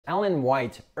Ellen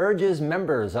White urges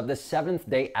members of the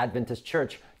Seventh-day Adventist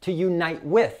Church to unite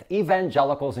with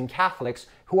evangelicals and Catholics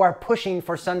who are pushing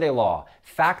for Sunday law.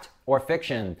 Fact or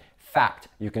fiction? Fact.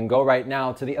 You can go right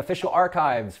now to the official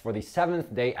archives for the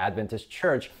Seventh-day Adventist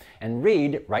Church and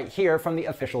read right here from the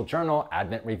official journal,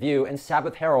 Advent Review and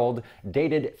Sabbath Herald,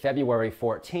 dated February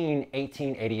 14,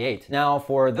 1888. Now,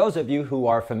 for those of you who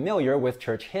are familiar with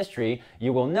church history,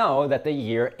 you will know that the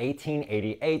year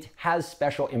 1888 has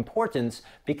special importance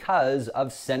because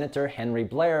of Senator Henry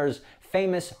Blair's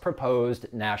famous proposed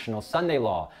national Sunday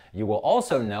law. You will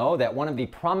also know that one of the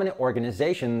prominent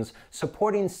organizations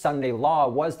supporting Sunday law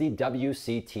was the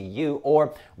WCTU,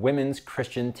 or Women's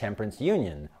Christian Temperance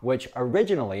Union, which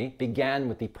originally began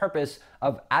with the purpose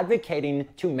of advocating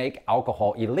to make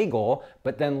alcohol illegal,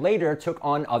 but then later took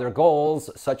on other goals,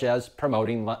 such as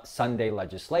promoting Sunday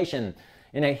legislation.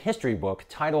 In a history book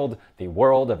titled The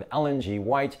World of Ellen G.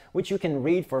 White, which you can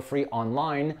read for free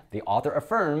online, the author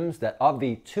affirms that of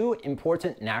the two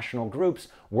important national groups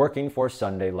working for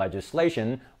Sunday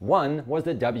legislation, one was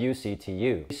the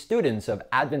WCTU. Students of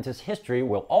Adventist history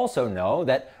will also know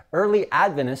that early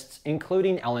Adventists,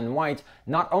 including Ellen White,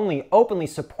 not only openly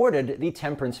supported the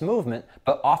temperance movement,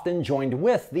 but often joined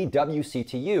with the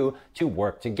WCTU to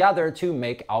work together to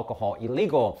make alcohol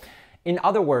illegal. In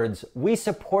other words, we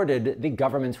supported the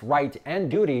government's right and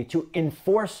duty to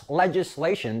enforce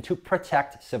legislation to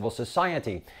protect civil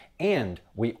society. And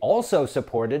we also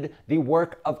supported the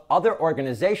work of other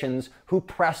organizations who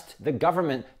pressed the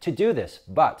government to do this.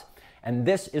 But, and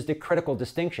this is the critical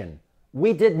distinction,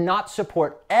 we did not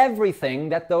support everything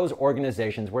that those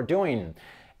organizations were doing.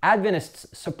 Adventists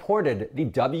supported the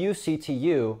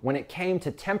WCTU when it came to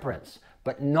temperance,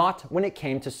 but not when it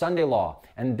came to Sunday law.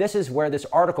 And this is where this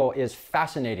article is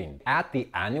fascinating. At the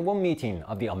annual meeting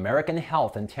of the American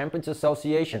Health and Temperance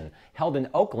Association, held in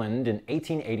Oakland in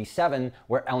 1887,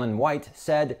 where Ellen White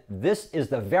said, "This is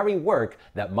the very work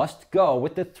that must go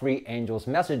with the three angels'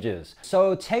 messages."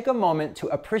 So take a moment to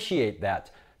appreciate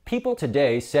that. People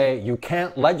today say you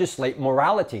can't legislate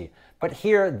morality. But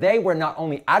here they were not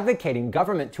only advocating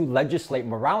government to legislate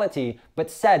morality,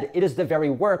 but said it is the very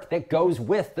work that goes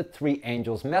with the three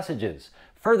angels' messages.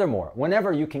 Furthermore,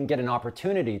 whenever you can get an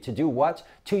opportunity to do what?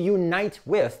 To unite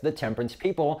with the temperance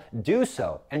people, do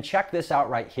so. And check this out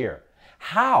right here.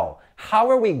 How? How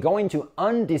are we going to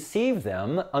undeceive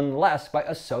them unless by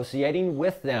associating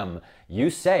with them?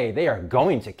 You say they are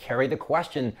going to carry the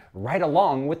question right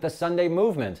along with the Sunday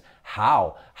movement.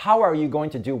 How? How are you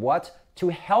going to do what? To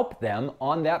help them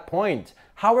on that point.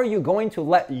 How are you going to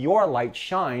let your light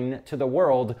shine to the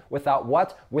world without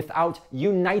what? Without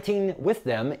uniting with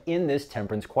them in this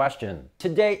temperance question.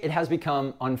 Today, it has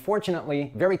become,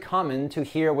 unfortunately, very common to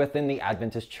hear within the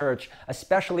Adventist Church,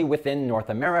 especially within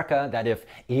North America, that if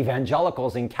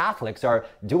evangelicals and Catholics are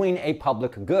doing a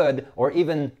public good or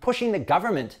even pushing the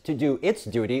government to do its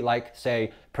duty, like,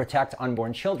 say, protect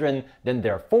unborn children, then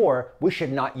therefore we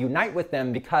should not unite with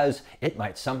them because it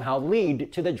might somehow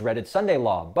lead to the dreaded Sunday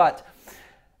law. But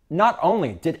not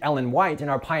only did Ellen White and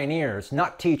our pioneers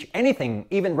not teach anything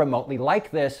even remotely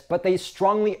like this, but they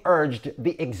strongly urged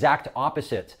the exact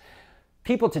opposite.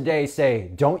 People today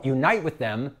say, don't unite with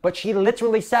them, but she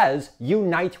literally says,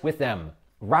 unite with them.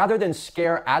 Rather than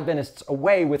scare Adventists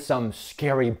away with some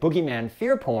scary boogeyman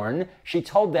fear porn, she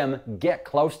told them, get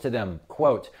close to them.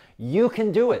 Quote, you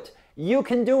can do it. You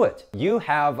can do it. You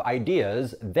have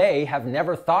ideas they have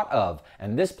never thought of,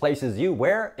 and this places you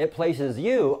where? It places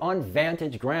you on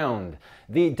vantage ground.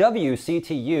 The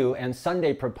WCTU and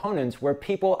Sunday proponents were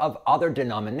people of other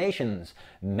denominations,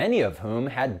 many of whom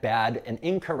had bad and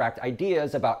incorrect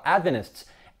ideas about Adventists.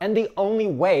 And the only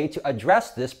way to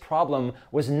address this problem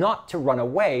was not to run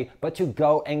away, but to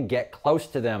go and get close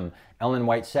to them. Ellen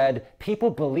White said, people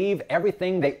believe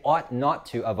everything they ought not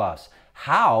to of us.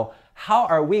 How? How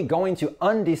are we going to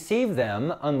undeceive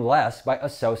them unless by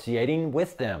associating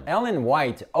with them? Ellen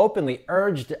White openly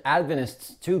urged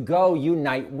Adventists to go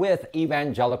unite with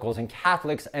evangelicals and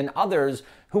Catholics and others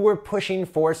who were pushing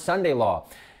for Sunday law.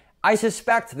 I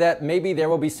suspect that maybe there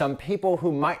will be some people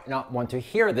who might not want to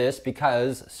hear this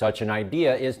because such an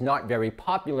idea is not very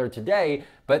popular today,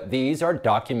 but these are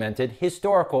documented,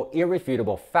 historical,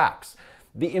 irrefutable facts.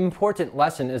 The important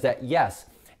lesson is that yes,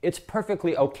 it's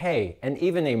perfectly okay and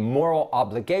even a moral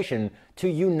obligation to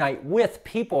unite with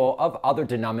people of other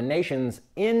denominations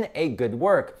in a good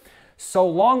work, so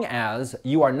long as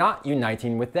you are not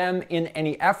uniting with them in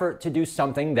any effort to do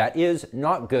something that is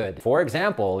not good. For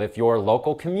example, if your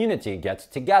local community gets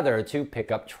together to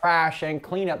pick up trash and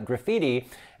clean up graffiti,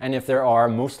 and if there are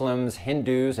Muslims,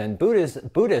 Hindus, and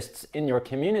Buddhists in your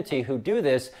community who do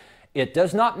this, It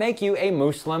does not make you a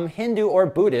Muslim, Hindu, or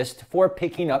Buddhist for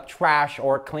picking up trash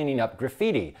or cleaning up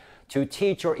graffiti. To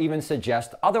teach or even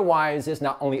suggest otherwise is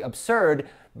not only absurd,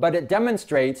 but it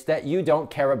demonstrates that you don't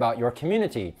care about your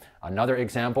community. Another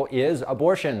example is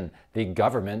abortion. The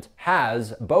government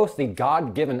has both the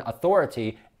God-given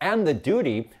authority and the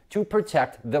duty to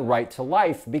protect the right to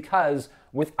life, because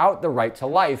without the right to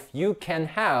life, you can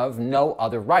have no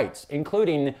other rights,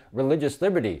 including religious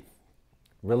liberty.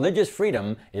 Religious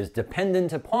freedom is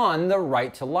dependent upon the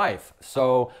right to life.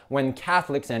 So when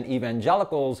Catholics and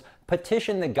evangelicals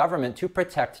petition the government to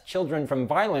protect children from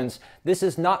violence, this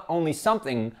is not only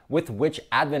something with which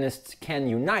Adventists can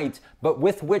unite, but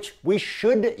with which we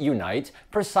should unite,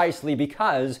 precisely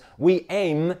because we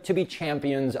aim to be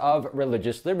champions of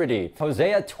religious liberty.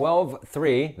 Hosea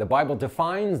 12:3, the Bible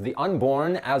defines the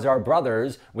unborn as our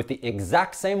brothers with the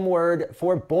exact same word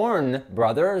for born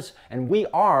brothers, and we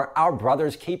are our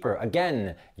brother's keeper.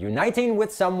 Again, uniting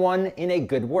with someone in a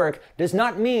good work does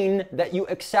not mean that you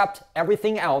accept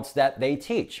everything else that they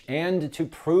teach. And to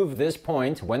prove this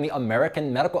point, when the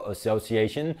American Medical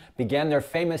Association began their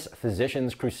famous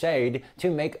Physicians' Crusade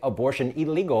to make abortion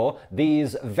illegal,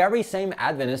 these very same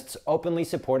Adventists openly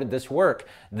supported this work.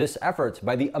 This effort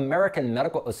by the American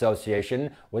Medical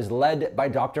Association was led by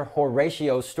Dr.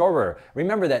 Horatio Storer.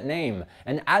 Remember that name.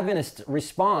 And Adventists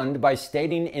respond by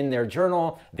stating in their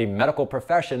journal, the medical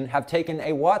profession have taken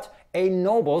a what? A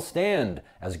noble stand.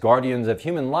 As guardians of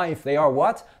human life, they are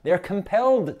what? They are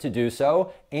compelled to do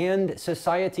so, and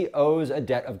society owes a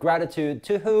debt of gratitude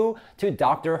to who? To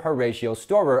Dr. Horatio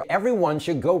Storer. Everyone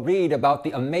should go read about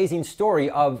the amazing story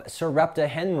of Sarepta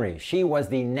Henry. She was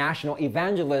the national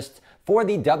evangelist for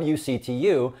the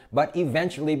WCTU, but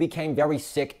eventually became very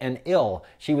sick and ill.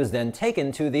 She was then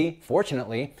taken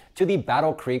fortunately, to the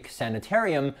Battle Creek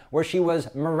Sanitarium, where she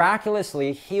was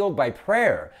miraculously healed by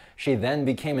prayer. She then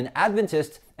became an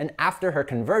Adventist, and after her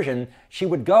conversion, she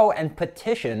would go and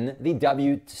petition the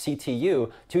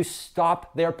WCTU to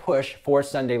stop their push for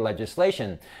Sunday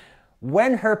legislation.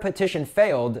 When her petition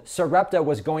failed, Sarepta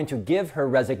was going to give her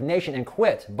resignation and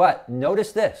quit, but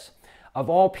notice this. Of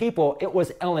all people, it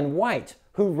was Ellen White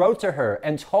who wrote to her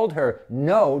and told her,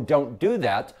 no, don't do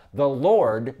that. The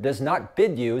Lord does not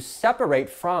bid you separate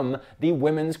from the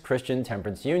Women's Christian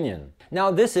Temperance Union.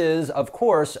 Now, this is, of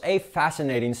course, a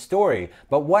fascinating story,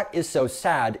 but what is so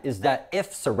sad is that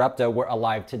if Sarepta were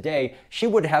alive today, she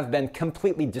would have been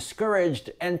completely discouraged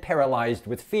and paralyzed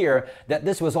with fear that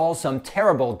this was all some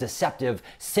terrible, deceptive,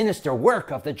 sinister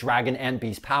work of the dragon and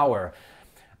beast power.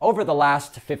 Over the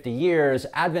last 50 years,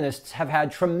 Adventists have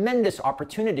had tremendous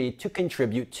opportunity to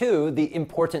contribute to the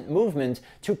important movement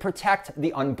to protect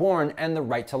the unborn and the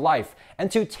right to life, and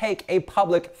to take a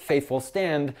public, faithful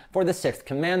stand for the sixth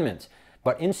commandment.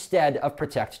 But instead of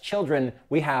protect children,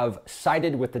 we have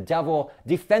sided with the devil,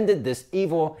 defended this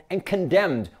evil, and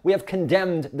condemned. We have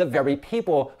condemned the very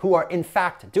people who are in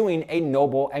fact doing a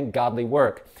noble and godly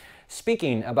work.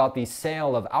 Speaking about the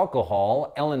sale of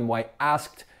alcohol, Ellen White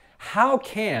asked, how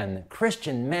can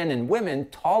Christian men and women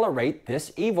tolerate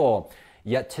this evil?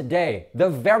 Yet today, the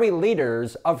very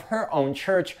leaders of her own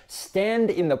church stand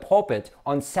in the pulpit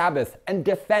on Sabbath and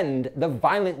defend the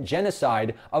violent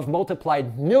genocide of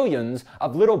multiplied millions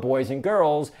of little boys and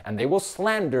girls, and they will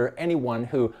slander anyone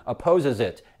who opposes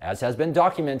it, as has been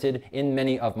documented in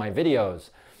many of my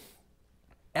videos.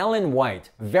 Ellen White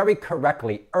very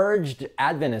correctly urged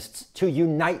Adventists to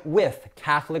unite with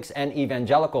Catholics and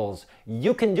evangelicals.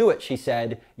 You can do it, she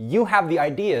said. You have the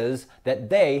ideas that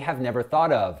they have never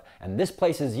thought of. And this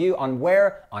places you on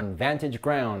where? On vantage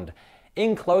ground.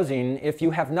 In closing, if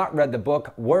you have not read the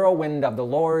book Whirlwind of the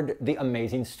Lord, The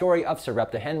Amazing Story of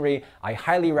Sarepta Henry, I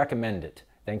highly recommend it.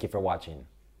 Thank you for watching.